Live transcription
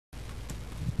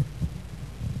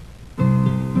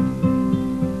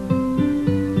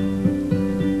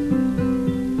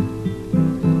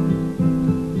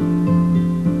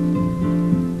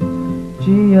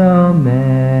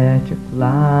geometric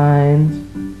lines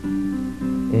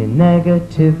in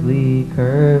negatively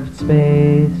curved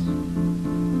space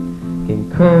can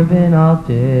curve in all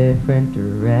different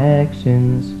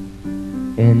directions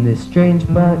in this strange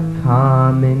but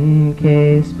common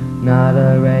case. Not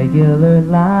a regular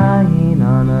line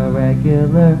on a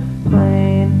regular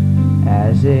plane.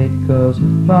 As it goes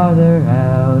farther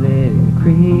out, it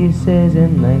increases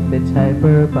in length. It's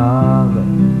hyperbolic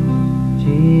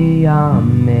geometry.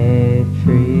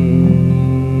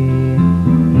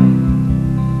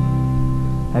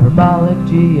 Hyperbolic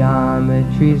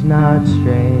geometry's not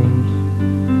strange.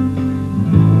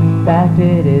 In fact,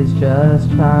 it is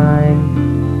just fine,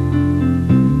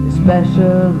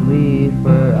 especially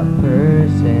for a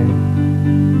person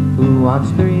who wants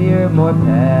 3 or more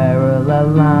parallel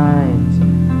lines.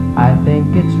 I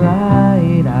think it's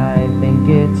right, I think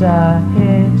it's a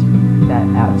hit, that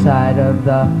outside of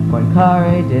the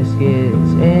Poincaré disk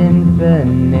is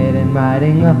infinite, and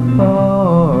riding a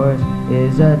horse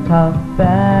is a tough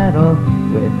battle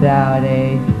without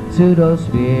a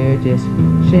pseudosphere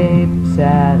disc-shaped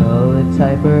saddle. It's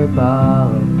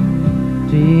hyperbolic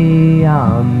geometry.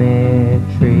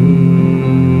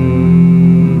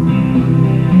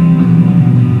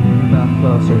 The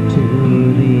closer to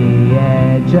the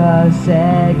edge a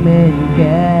segment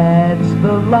gets,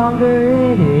 the longer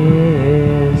it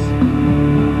is.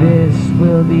 This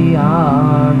will be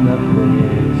on the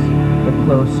quiz. The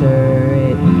closer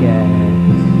it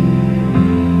gets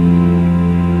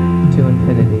to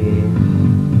infinity.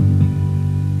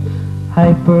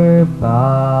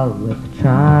 Hyperbolic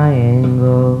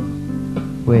triangles,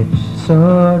 which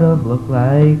sort of look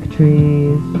like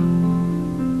trees,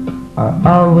 are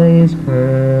always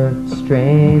curved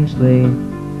strangely,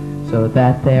 so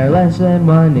that they're less than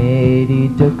 180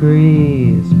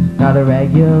 degrees. Not a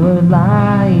regular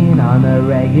line on a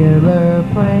regular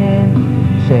plane,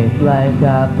 shaped like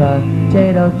a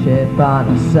potato chip on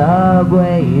a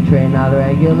subway train. Not a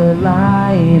regular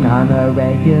line on a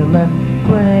regular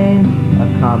plane, a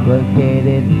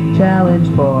complicated challenge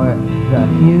for the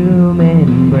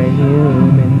human brain.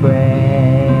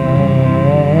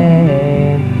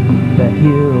 The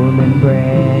human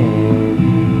brain.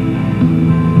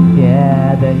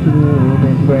 Yeah, the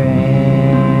human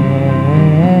brain.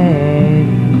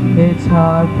 It's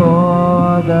hard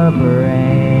for the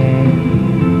brain.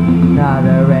 Not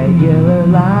a regular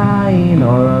line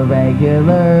or a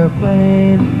regular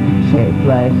plane, shaped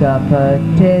like a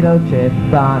potato chip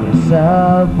on a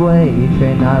subway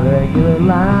train. Not a regular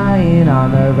line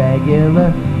on a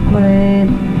regular plane,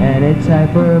 and it's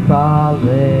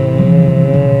hyperbolic.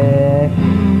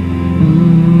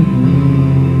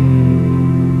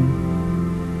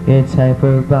 It's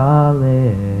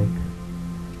hyperbolic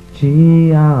geometry.